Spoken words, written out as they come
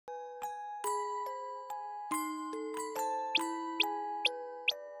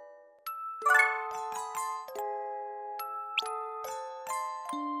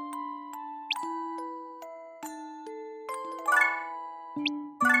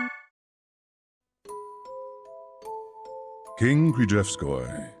King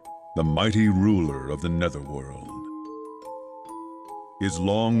Krijevskoy, the mighty ruler of the Netherworld. His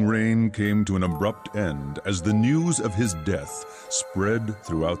long reign came to an abrupt end as the news of his death spread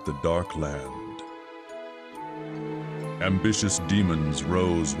throughout the Dark Land. Ambitious demons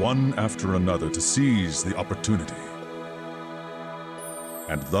rose one after another to seize the opportunity.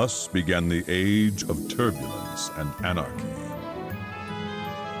 And thus began the age of turbulence and anarchy.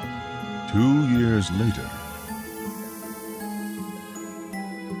 2 years later,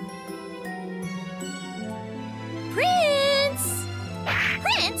 Prince!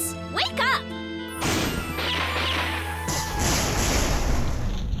 Prince, wake up!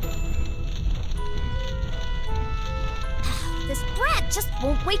 This brat just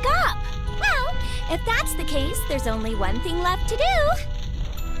won't wake up. Well, if that's the case, there's only one thing left to do.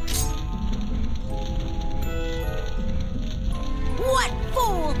 What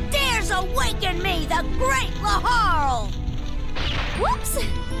fool dares awaken me, the great Laharl? Whoops!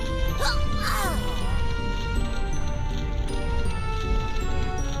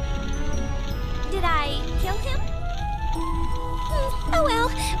 Did I kill him? Oh well,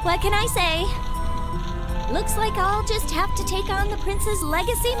 what can I say? Looks like I'll just have to take on the prince's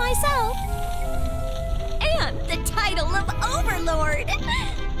legacy myself. And the title of Overlord!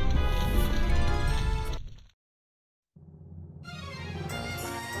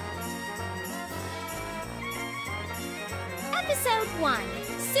 Episode 1,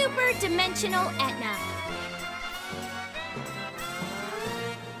 Super Dimensional Etna.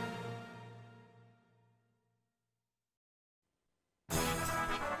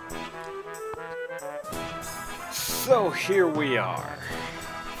 So here we are.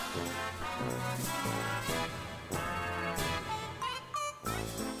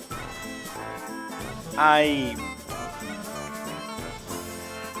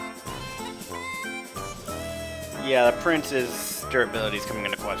 Yeah, the prince's durability is coming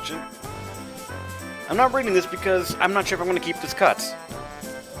into question. I'm not reading this because I'm not sure if I'm going to keep this cut.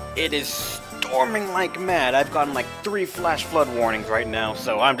 It is storming like mad. I've gotten like 3 flash flood warnings right now,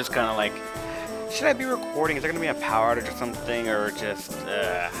 so I'm just kind of like, should I be recording? Is there going to be a power outage or something, or just,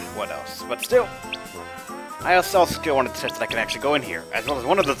 what else? But still, I also still wanted to test that I can actually go in here, as well as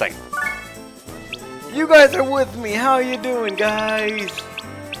one other thing. You guys are with me. How you doing, guys?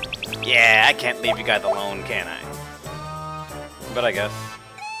 Yeah, I can't leave you guys alone, can I? But I guess.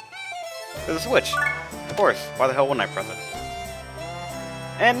 There's a switch. Of course. Why the hell wouldn't I press it?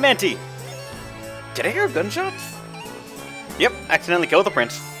 And Manti! Did I hear gunshots? Yep, accidentally killed the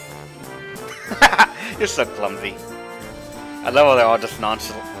prince. You're so clumsy. I love how they're all just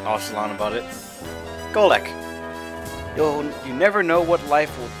nonchalant about it. Golek. You never know what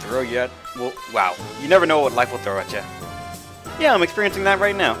life will throw you at. Well, wow. You never know what life will throw at you. Yeah, I'm experiencing that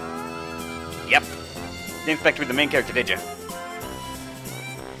right now. Yep. Didn't expect to be the main character, did you?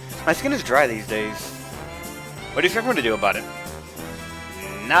 My skin is dry these days. What do you expect me to do about it?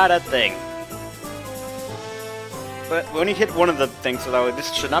 Not a thing. But we only hit one of the things, so that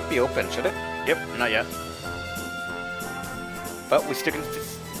this should not be open, should it? Yep, not yet. But we still can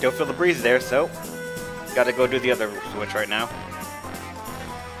feel the breeze there, so gotta go do the other switch right now.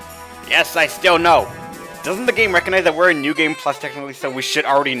 Yes, I still know. Doesn't the game recognize that we're in New Game Plus technically, so we should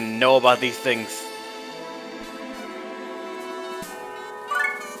already know about these things?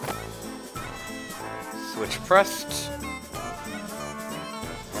 Switch pressed.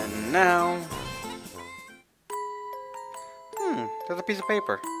 And now... there's a piece of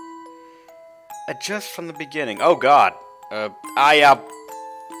paper. Adjust from the beginning. Oh god.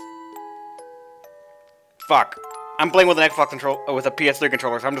 Fuck. I'm playing with an Xbox control, with a PS3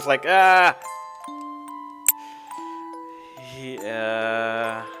 controller, so I'm just like, Yeah.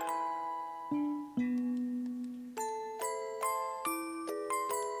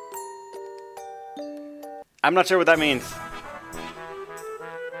 I'm not sure what that means.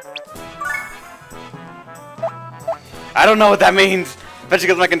 I don't know what that means! Especially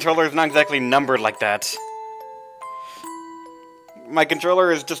because my controller is not exactly numbered like that. My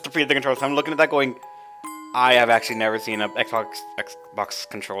controller is just a piece of the controller, so I'm looking at that going, I have actually never seen an Xbox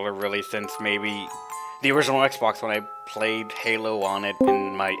controller really since maybe the original Xbox when I played Halo on it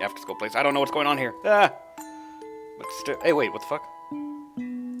in my after-school place. I don't know what's going on here. Ah! But still, hey, wait, what the fuck?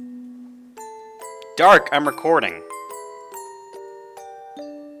 Dark, I'm recording.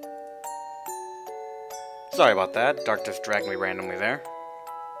 Sorry about that. Dark just dragged me randomly there.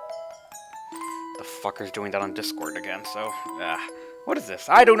 The fucker's doing that on Discord again, so... what is this?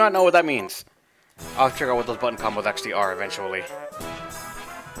 I do not know what that means. I'll figure out what those button combos actually are eventually.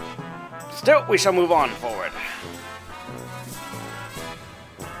 Still, we shall move on forward.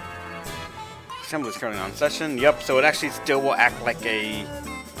 assembly is currently on session. Yep, so it actually still will act like a...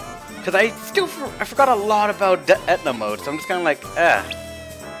 Because I forgot a lot about Etna mode, so I'm just kind of like,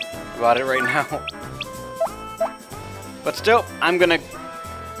 about it right now. But still, I'm gonna...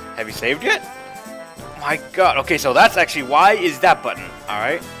 Have you saved yet? My god, okay, so that's actually... Why is that button?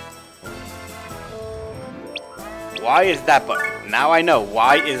 Alright. Why is that button? Now I know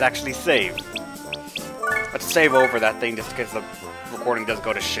why is actually saved. Let's save over that thing just because the recording does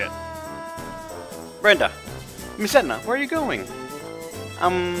go to shit. Brenda. Miss Etna, where are you going?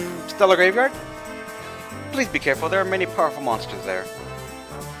 Stellar Graveyard? Please be careful, there are many powerful monsters there.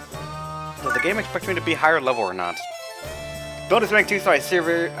 Does the game expect me to be higher level or not? Bonus rank 2, so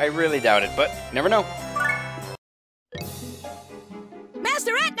I really doubt it, but never know.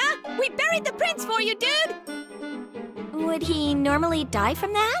 Master Etna, we buried the prince for you, dude! Would he normally die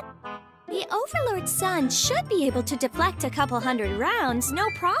from that? The Overlord's son should be able to deflect a couple hundred rounds, no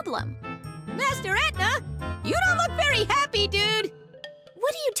problem. Master Etna, you don't look very happy, dude!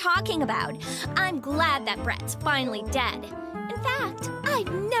 What are you talking about? I'm glad that Brett's finally dead. In fact,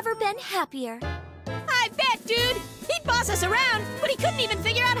 I've never been happier. I bet, dude! He'd boss us around, but he couldn't even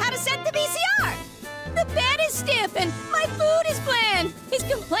figure out how to set the VCR! The bed is stiff and my food is bland! His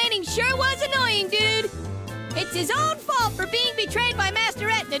complaining sure was annoying, dude! It's his own fault for being betrayed by Master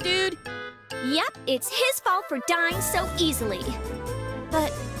Etna, dude! Yep, it's his fault for dying so easily.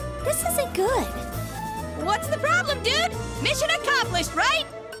 But this isn't good. What's the problem, dude? Mission accomplished, right?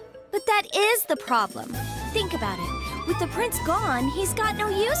 But that is the problem. Think about it. With the prince gone, he's got no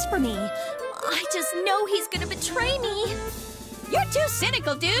use for me. I just know he's gonna betray me. You're too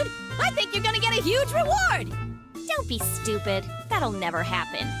cynical, dude. I think you're gonna get a huge reward. Don't be stupid. That'll never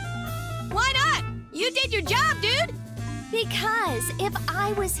happen. Why not? You did your job, dude. Because if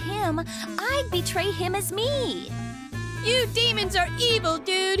I was him, I'd betray him as me. You demons are evil,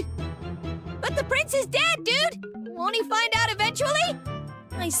 dude. But the prince is dead, dude. Won't he find out eventually?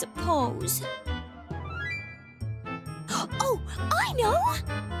 I suppose. Oh, I know!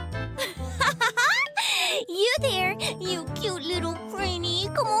 You there, you cute little Franny.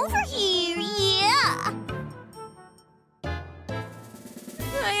 Come over here, yeah!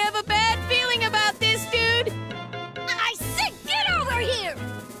 I have a bad feeling about this, dude. I said get over here!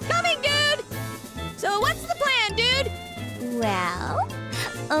 Coming, dude! So what's the plan, dude? Well,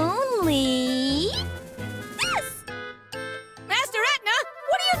 only... this! Master Etna,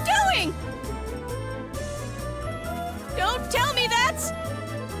 what are you doing? Don't tell me that's...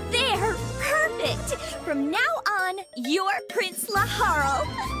 There, perfect! From now on, you're Prince Laharo.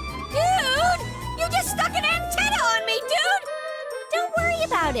 Dude! You just stuck an antenna on me, dude! Don't worry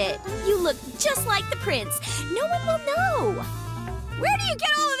about it. You look just like the prince. No one will know. Where do you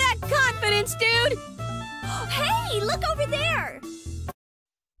get all of that confidence, dude? Hey, look over there.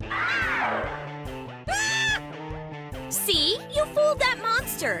 See? You fooled that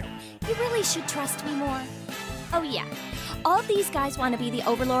monster. You really should trust me more. Oh, yeah. All these guys want to be the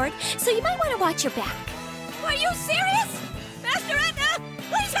Overlord, so you might want to watch your back. Are you serious? Master Etna,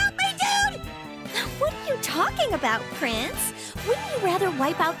 please help me, dude! What are you talking about, Prince? Wouldn't you rather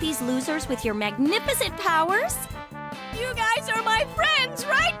wipe out these losers with your magnificent powers? You guys are my friends,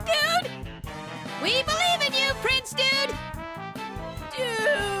 right, dude? We believe in you, Prince, dude!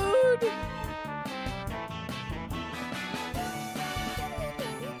 Dude!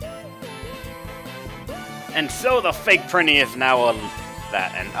 And so the fake Prinny is now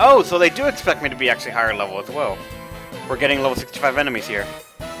that. And oh, so they do expect me to be actually higher level as well. We're getting level 65 enemies here.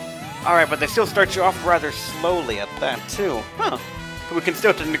 Alright, but they still start you off rather slowly at that too. Huh. So we can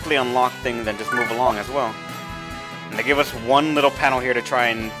still technically unlock things and just move along as well. And they give us one little panel here to try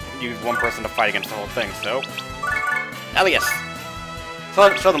and use one person to fight against the whole thing, so... Elias!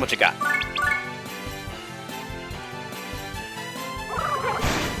 Show them what you got.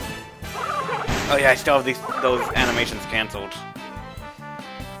 Oh yeah, I still have those animations cancelled.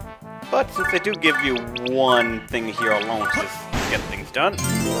 But since they do give you one thing here alone to just get things done,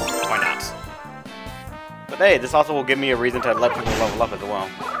 why not? But hey, this also will give me a reason to let people level up as well.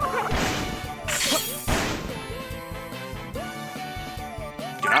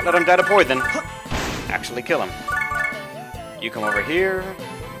 Do not let him die to poison. Actually kill him. You come over here.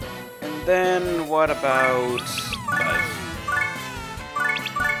 And then what about Buzz?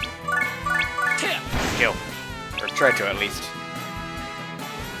 Kill. Or try to, at least.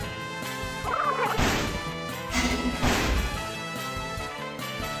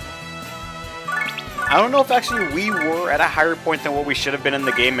 I don't know if actually we were at a higher point than what we should have been in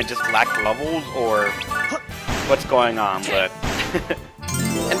the game and just lacked levels, or what's going on, but...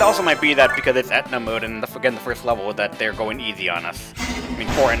 And it also might be that because it's Etna mode and again the first level that they're going easy on us. I mean,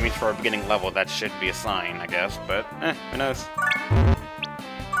 4 enemies for a beginning level, that should be a sign, I guess, but who knows.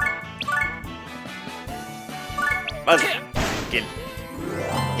 Buzz! Get.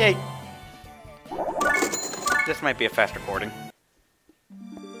 Yay! This might be a fast recording.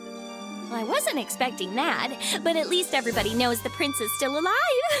 I wasn't expecting that, but at least everybody knows the prince is still alive.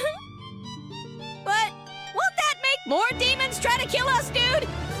 But won't that make more demons try to kill us, dude?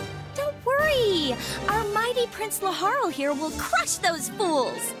 Don't worry. Our mighty Prince Laharl here will crush those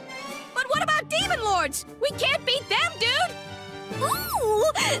fools. But what about demon lords? We can't beat them, dude! Ooh!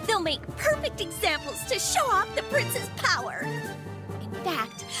 They'll make perfect examples to show off the prince's power. In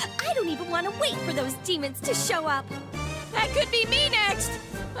fact, I don't even want to wait for those demons to show up. That could be me next.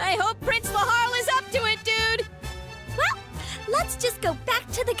 I hope Prince Laharl is up to it, dude. Well, let's just go back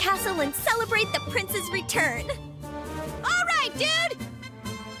to the castle and celebrate the prince's return. All right, dude!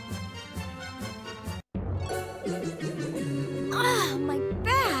 Ah, my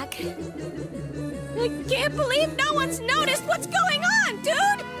back. I can't believe no one's noticed what's going on,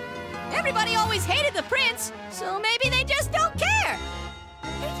 dude! Everybody always hated the prince, so maybe they just don't care.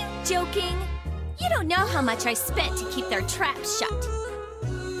 Are you joking? You don't know how much I spent to keep their traps shut.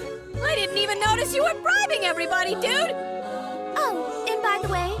 I didn't even notice you were bribing everybody, dude! Oh, and by the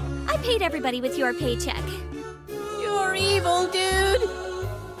way, I paid everybody with your paycheck. You're evil, dude!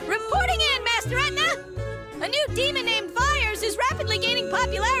 Reporting in, Master Etna! A new demon named Fires is rapidly gaining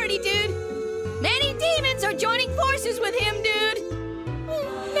popularity, dude! Many demons are joining forces with him, dude!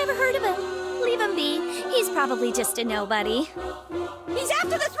 Never heard of him. Leave him be. He's probably just a nobody. He's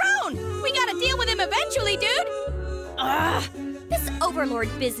after the throne! We gotta deal with him eventually, dude! Ugh! This overlord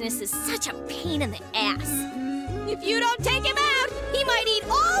business is such a pain in the ass. If you don't take him out, he might eat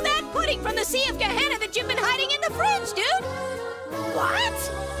all that pudding from the Sea of Gehenna that you've been hiding in the fridge, dude!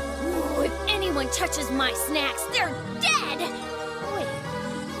 What? Ooh, if anyone touches my snacks, they're dead! Wait,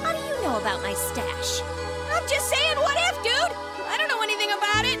 how do you know about my stash? I'm just saying what if, dude! I don't know anything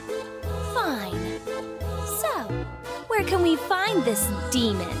about it! Fine. So, where can we find this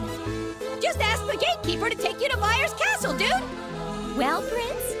demon? Just ask the gatekeeper to take you to Fire's castle, dude! Well,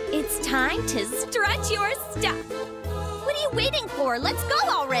 Prince, it's time to strut your stuff. What are you waiting for? Let's go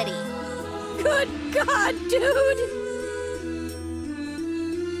already! Good God, dude!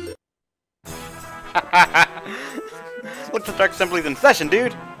 What's the Dark Assembly's in session,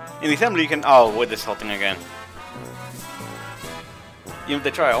 dude? In the assembly you can... Oh, with this whole thing again. Even if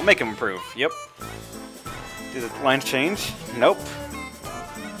they try, I'll make him improve. Yep. Do the lines change? Nope.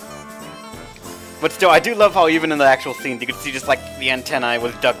 But still, I do love how even in the actual scene, you could see just like the antennae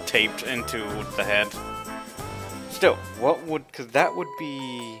was duct taped into the head. Still, what would... Because that would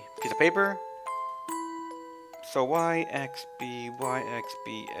be... a piece of paper? So YXB,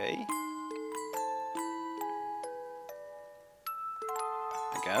 YXBA?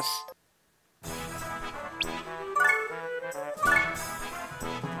 I guess.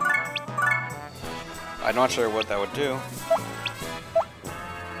 I'm not sure what that would do.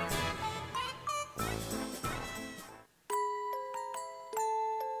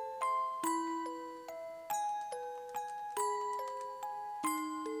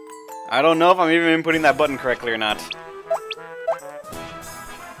 I don't know if I'm even inputting that button correctly or not.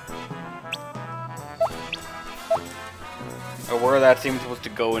 Or where that seems supposed to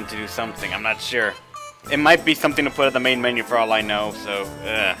go into do something, I'm not sure. It might be something to put at the main menu for all I know, so,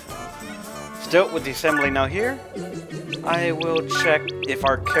 Still, with the assembly now here, I will check if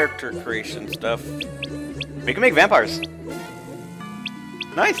our character creation stuff... We can make vampires!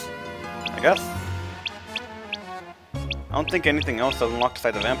 Nice! I guess. I don't think anything else does unlock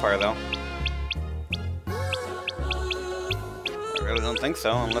beside the vampire, though. I really don't think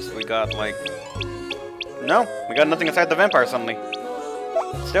so, unless we got, like... No, we got nothing inside the vampire suddenly.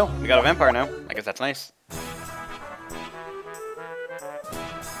 Still, we got a vampire now. I guess that's nice.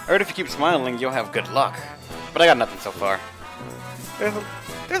 I heard if you keep smiling, you'll have good luck. But I got nothing so far.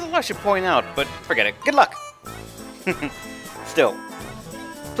 There's a lot I should point out, but forget it. Good luck! Still,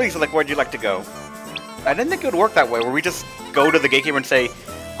 please select where'd you like to go. I didn't think it would work that way, where we just go to the gatekeeper and say,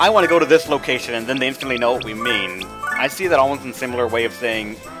 I want to go to this location, and then they instantly know what we mean. I see that almost in a similar way of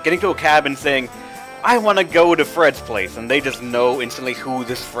saying, getting to a cab and saying, I want to go to Fred's place, and they just know instantly who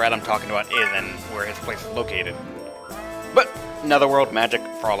this Fred I'm talking about is and where his place is located. But, netherworld magic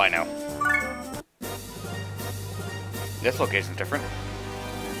for all I know. This location's different.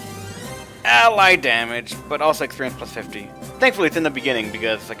 Ally damage, but also experience plus 50. Thankfully it's in the beginning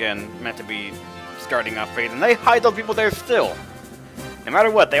because, again, meant to be starting off phase, and they hide those people there still. No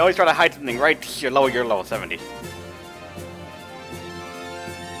matter what, they always try to hide something right here low, you're level 70.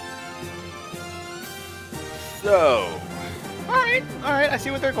 So... Alright, I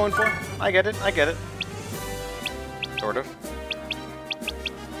see what they're going for. I get it. Sort of.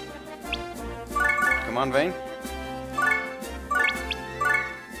 Come on, Vane.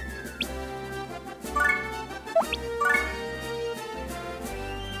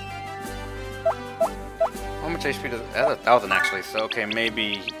 How much HP does... That's 1,000 actually, so okay,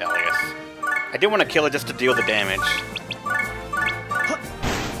 maybe Elias. I did want to kill it just to deal the damage.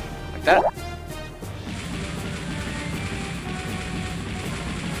 Like that.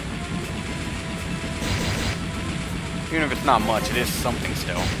 Even if it's not much, it is something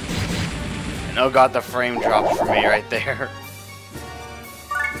still. And oh god, the frame dropped for me right there.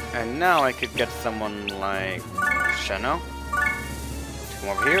 And now I could get someone like Shano. Come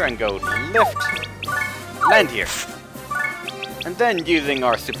over here and go lift. Land here. And then using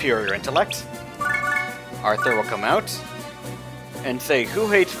our superior intellect, Arthur will come out and say, who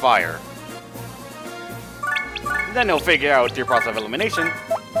hates fire? Then he'll figure out your process of elimination.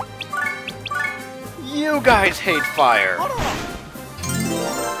 You guys hate fire!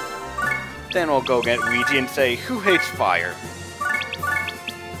 Then we'll go get Ouija and say, who hates fire?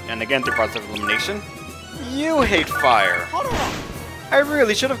 And again through process of elimination. You hate fire! I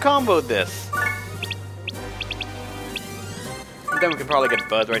really should have comboed this! And then we can probably get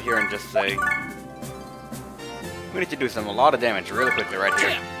Buzz right here and just say... We need to do a lot of damage really quickly right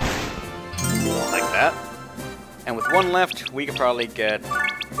here. Like that. And with one left, we could probably get...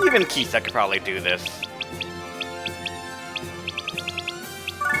 Even Kisa could probably do this.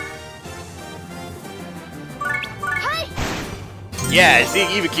 Hi. Yeah, see,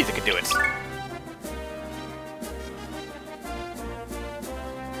 even Kisa could do it.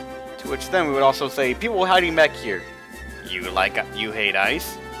 To which then we would also say, people hiding back here. You hate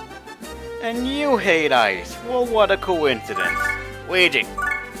ice? And you hate ice. Well, what a coincidence. Ouija.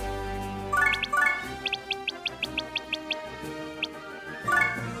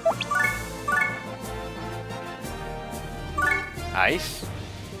 Ice.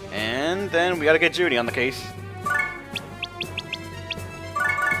 And then we gotta get Judy on the case.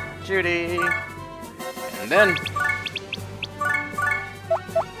 Judy. And then...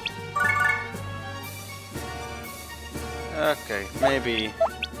 Okay, maybe...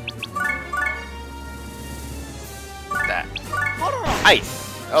 that.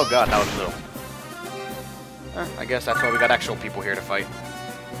 Ice! Oh god, that was little. I guess that's why we got actual people here to fight.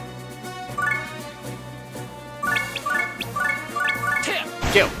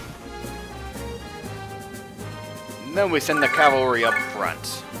 Kill! And then we send the cavalry up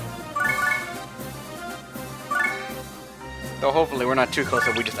front. Though hopefully we're not too close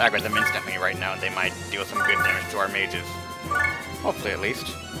that we just aggro them instantly right now. They might deal some good damage to our mages. Hopefully at least.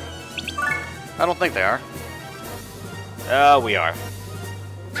 I don't think they are. We are.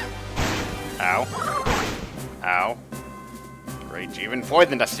 Ow. Ow. Great, you even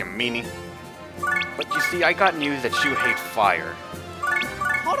poisoned us, you meanie. But you see, I got news that you hate fire.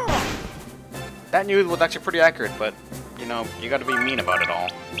 That news was actually pretty accurate, but, you know, you gotta be mean about it all.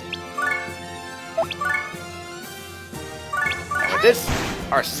 And with this,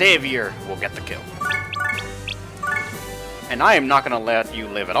 our savior will get the kill. And I am not gonna let you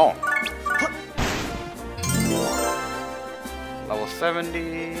live at all. Level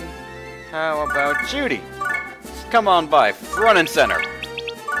 70. How about Judy? Come on by, front and center.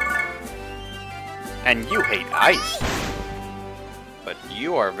 And you hate ice. But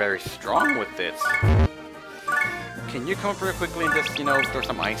you are very strong with this. Can you come up real quickly and just, you know, throw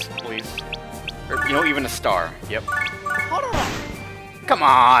some ice, please? Or, you know, even a star. Yep. Come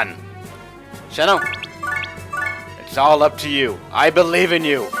on! Shano! It's all up to you. I believe in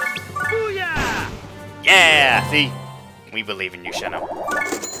you. Booyah! Yeah! See? We believe in you, Shano.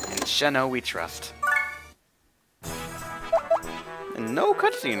 In Shano we trust. And no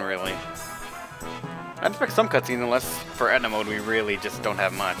cutscene, really. I'd expect some cutscene, unless for Etna mode we really just don't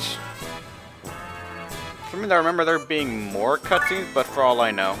have much. For me, I remember there being more cutscenes, but for all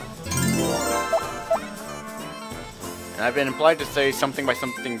I know. And I've been implied to say something by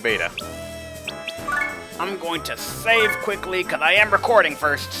something beta. I'm going to save quickly, because I am recording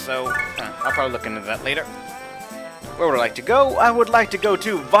first, so I'll probably look into that later. Where would I like to go? I would like to go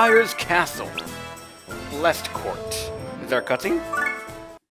to Vire's Castle. Blessed Court. Is there a cutscene?